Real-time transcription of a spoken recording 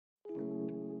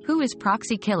Who is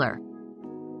proxy killer?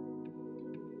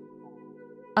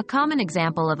 A common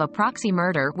example of a proxy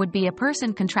murder would be a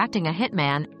person contracting a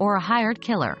hitman, or a hired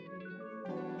killer.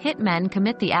 Hitmen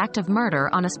commit the act of murder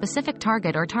on a specific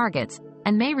target or targets,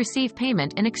 and may receive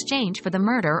payment in exchange for the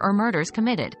murder or murders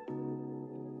committed.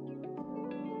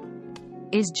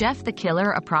 Is Jeff the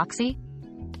killer a proxy?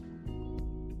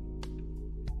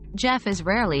 Jeff is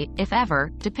rarely, if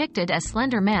ever, depicted as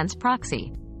Slender Man's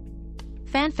proxy.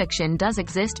 Fanfiction does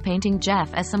exist painting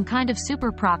Jeff as some kind of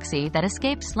super proxy that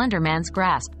escaped Slender Man's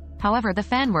grasp. However, the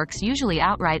fanworks usually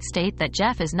outright state that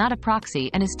Jeff is not a proxy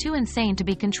and is too insane to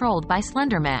be controlled by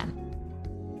Slender Man.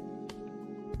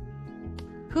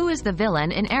 Who is the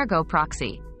villain in Ergo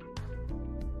Proxy?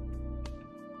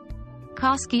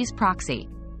 Koski's Proxy.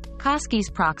 Koski's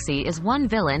Proxy is one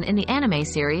villain in the anime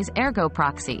series Ergo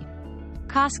Proxy.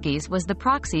 Koski's was the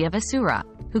proxy of Asura,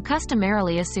 who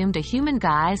customarily assumed a human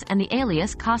guise and the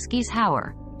alias Koski's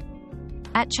Hauer.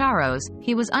 At Charos,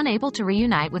 he was unable to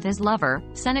reunite with his lover,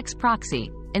 Senek's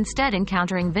proxy, instead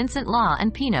encountering Vincent Law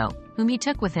and Pino, whom he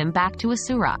took with him back to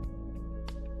Asura.